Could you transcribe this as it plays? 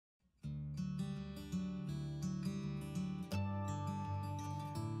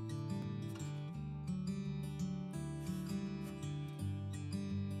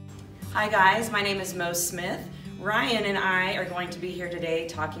Hi guys, my name is Mo Smith. Ryan and I are going to be here today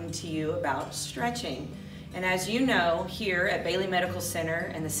talking to you about stretching. And as you know, here at Bailey Medical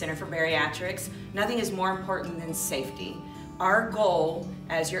Center and the Center for Bariatrics, nothing is more important than safety. Our goal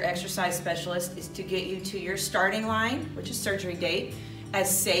as your exercise specialist is to get you to your starting line, which is surgery date,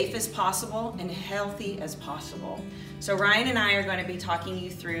 as safe as possible and healthy as possible. So Ryan and I are going to be talking you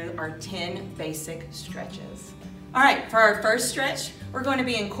through our 10 basic stretches. All right, for our first stretch, we're going to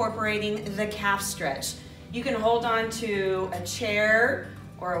be incorporating the calf stretch. You can hold on to a chair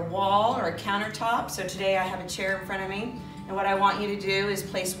or a wall or a countertop. So today I have a chair in front of me, and what I want you to do is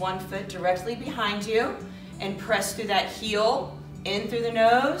place one foot directly behind you and press through that heel, in through the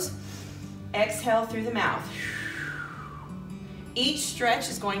nose, exhale through the mouth. Each stretch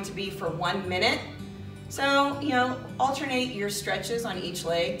is going to be for 1 minute. So, alternate your stretches on each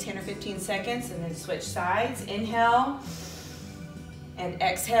leg, 10 or 15 seconds, and then switch sides. Inhale and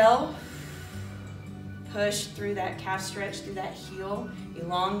exhale. Push through that calf stretch, through that heel,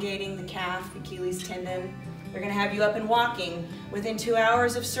 elongating the calf, Achilles tendon. They're gonna have you up and walking within 2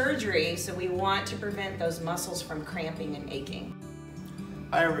 hours of surgery, so we want to prevent those muscles from cramping and aching.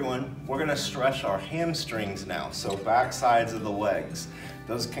 Hi everyone, we're gonna stretch our hamstrings now, so back sides of the legs.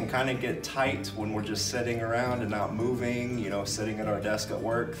 Those can kind of get tight when we're just sitting around and not moving, sitting at our desk at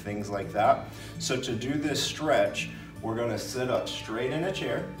work, things like that. So to do this stretch, we're gonna sit up straight in a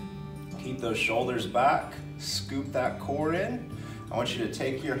chair, keep those shoulders back, scoop that core in. I want you to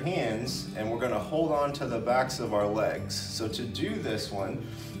take your hands and we're gonna hold on to the backs of our legs. So to do this one,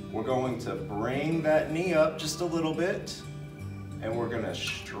 we're going to bring that knee up just a little bit and we're gonna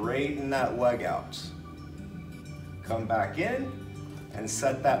straighten that leg out. Come back in and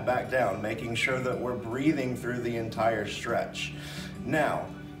set that back down, making sure that we're breathing through the entire stretch. Now,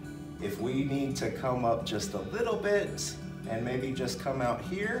 if we need to come up just a little bit and maybe just come out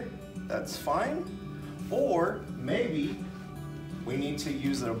here, that's fine. Or maybe we need to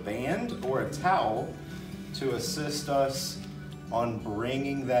use a band or a towel to assist us on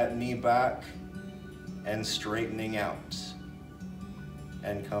bringing that knee back and straightening out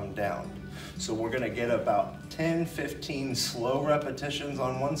and come down. So we're gonna get about 10-15 slow repetitions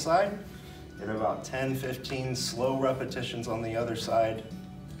on one side and about 10-15 slow repetitions on the other side,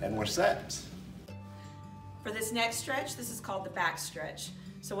 and we're set. For this next stretch, this is called the back stretch.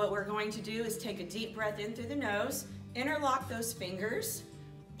 So what we're going to do is take a deep breath in through the nose, interlock those fingers,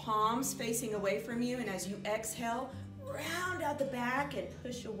 palms facing away from you, and as you exhale, round out the back and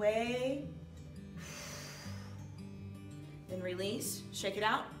push away. Then release, shake it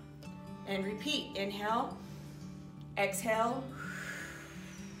out, and repeat. Inhale, exhale.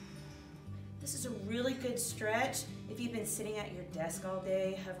 This is a really good stretch if you've been sitting at your desk all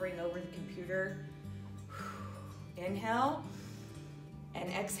day, hovering over the computer. Inhale and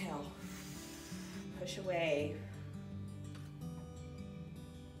exhale. Push away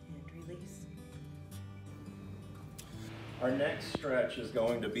and release. Our next stretch is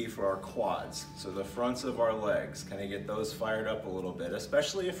going to be for our quads, so the fronts of our legs. Kind of get those fired up a little bit,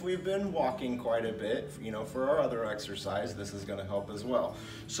 especially if we've been walking quite a bit. For our other exercise, this is going to help as well.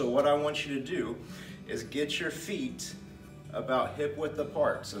 So what I want you to do is get your feet about hip width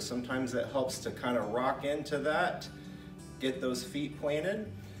apart. So sometimes it helps to kind of rock into that, get those feet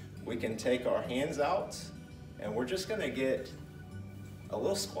planted. We can take our hands out and we're just going to get a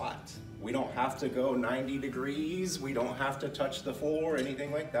little squat. We don't have to go 90 degrees. We don't have to touch the floor or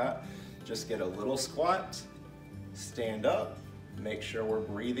anything like that. Just get a little squat, stand up, make sure we're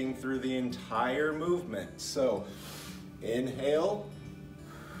breathing through the entire movement. So inhale,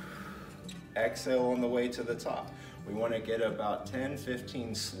 exhale on the way to the top. We want to get about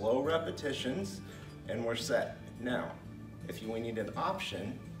 10-15 slow repetitions and we're set. Now, if we need an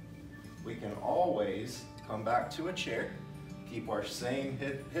option, we can always come back to a chair, keep our same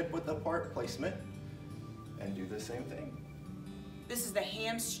hip width apart placement, and do the same thing. This is the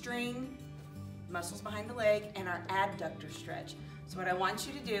hamstring, muscles behind the leg, and our adductor stretch. So what I want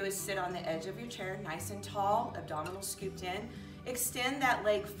you to do is sit on the edge of your chair, nice and tall, abdominals scooped in. Extend that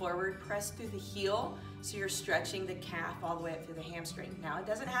leg forward, press through the heel, so you're stretching the calf all the way up through the hamstring. Now, it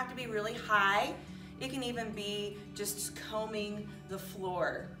doesn't have to be really high. It can even be just combing the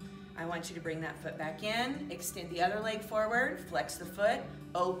floor. I want you to bring that foot back in, extend the other leg forward, flex the foot,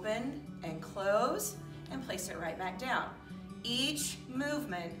 open and close, and place it right back down. Each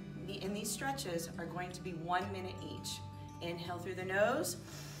movement in these stretches are going to be 1 minute each. Inhale through the nose,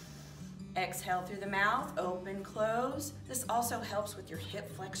 exhale through the mouth, open, close. This also helps with your hip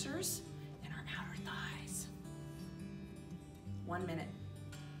flexors and our outer thighs. 1 minute.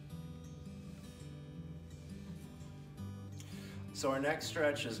 So our next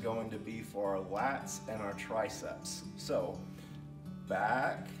stretch is going to be for our lats and our triceps. So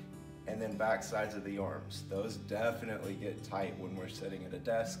back and then back sides of the arms. Those definitely get tight when we're sitting at a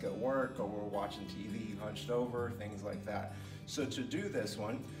desk at work or we're watching TV hunched over, things like that. So to do this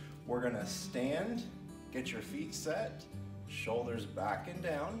one, we're gonna stand, get your feet set, shoulders back and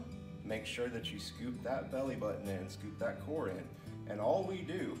down. Make sure that you scoop that belly button in, scoop that core in. And all we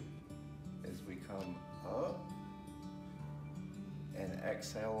do is we come up and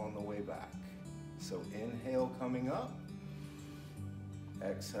exhale on the way back. So inhale coming up,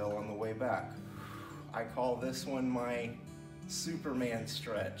 exhale on the way back. I call this one my Superman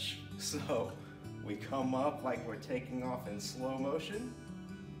stretch. So we come up like we're taking off in slow motion.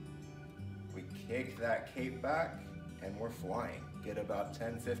 We kick that cape back and we're flying. Get about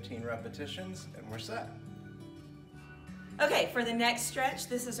 10-15 repetitions and we're set. Okay, for the next stretch,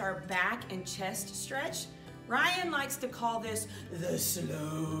 this is our back and chest stretch. Ryan likes to call this the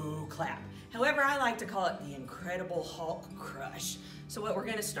slow clap. However, I like to call it the Incredible Hulk crush. So what we're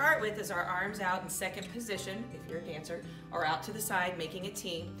gonna start with is our arms out in second position, if you're a dancer, or out to the side, making a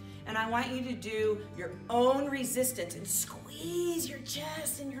T. And I want you to do your own resistance and squeeze your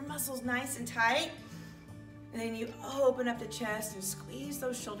chest and your muscles nice and tight. And then you open up the chest and squeeze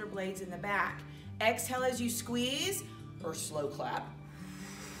those shoulder blades in the back. Exhale as you squeeze, or slow clap.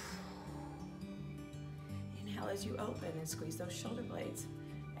 Inhale as you open and squeeze those shoulder blades.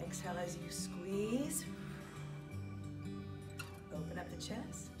 Exhale as you squeeze. Open up the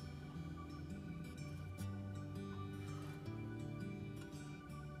chest. And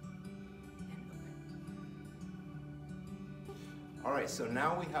open. All right, so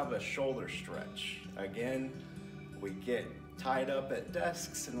now we have a shoulder stretch. Again, we get tied up at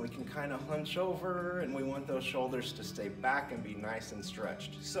desks and we can kind of hunch over and we want those shoulders to stay back and be nice and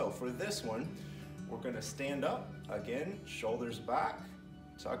stretched. So for this one, we're gonna stand up, again, shoulders back,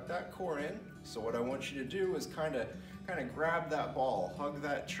 tuck that core in. So what I want you to do is kind of grab that ball, hug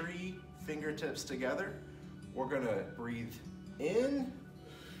that tree, fingertips together. We're gonna breathe in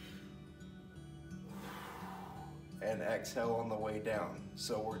and exhale on the way down.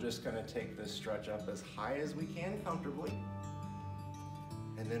 So we're just gonna take this stretch up as high as we can comfortably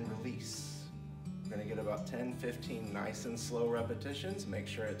and then release. We're gonna get about 10-15 nice and slow repetitions. Make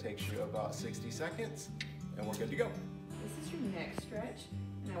sure it takes you about 60 seconds and we're good to go. This is your next stretch.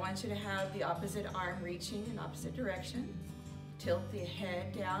 And I want you to have the opposite arm reaching in opposite direction. Tilt the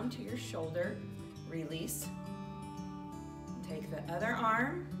head down to your shoulder, release. Take the other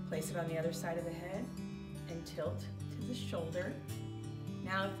arm, place it on the other side of the head, and tilt to the shoulder.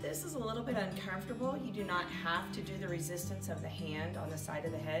 Now, if this is a little bit uncomfortable, you do not have to do the resistance of the hand on the side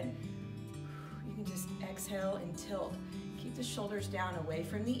of the head. You can just exhale and tilt. Keep the shoulders down away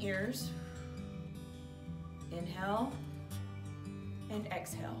from the ears. Inhale and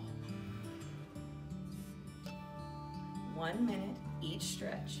exhale. 1 minute each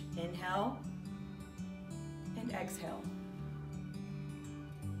stretch. Inhale and exhale.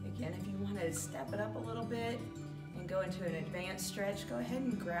 Again, if you want to step it up a little bit and go into an advanced stretch, go ahead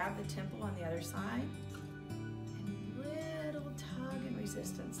and grab the temple on the other side. And little tug and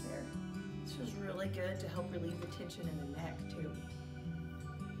resistance there. This feels really good to help relieve the tension in the neck too.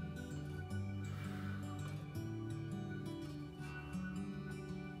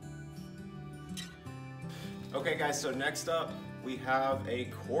 Okay guys, so next up we have a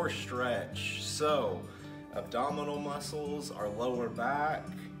core stretch. So abdominal muscles, our lower back,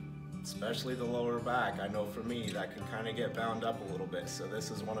 especially the lower back. I know for me that can kind of get bound up a little bit, so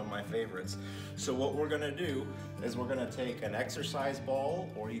this is one of my favorites. So what we're gonna do is we're gonna take an exercise ball,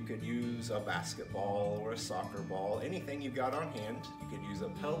 or you could use a basketball or a soccer ball, anything you've got on hand. You could use a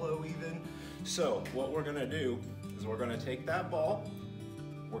pillow even. So what we're gonna do is we're gonna take that ball,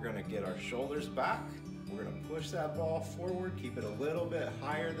 we're gonna get our shoulders back, we're gonna push that ball forward, keep it a little bit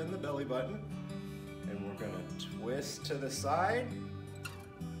higher than the belly button, and we're gonna twist to the side.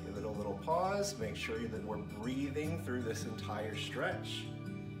 Give it a little pause, make sure that we're breathing through this entire stretch,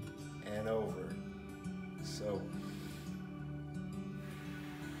 and over. So,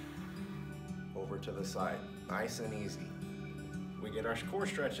 over to the side, nice and easy. We get our core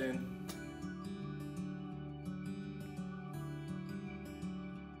stretch in,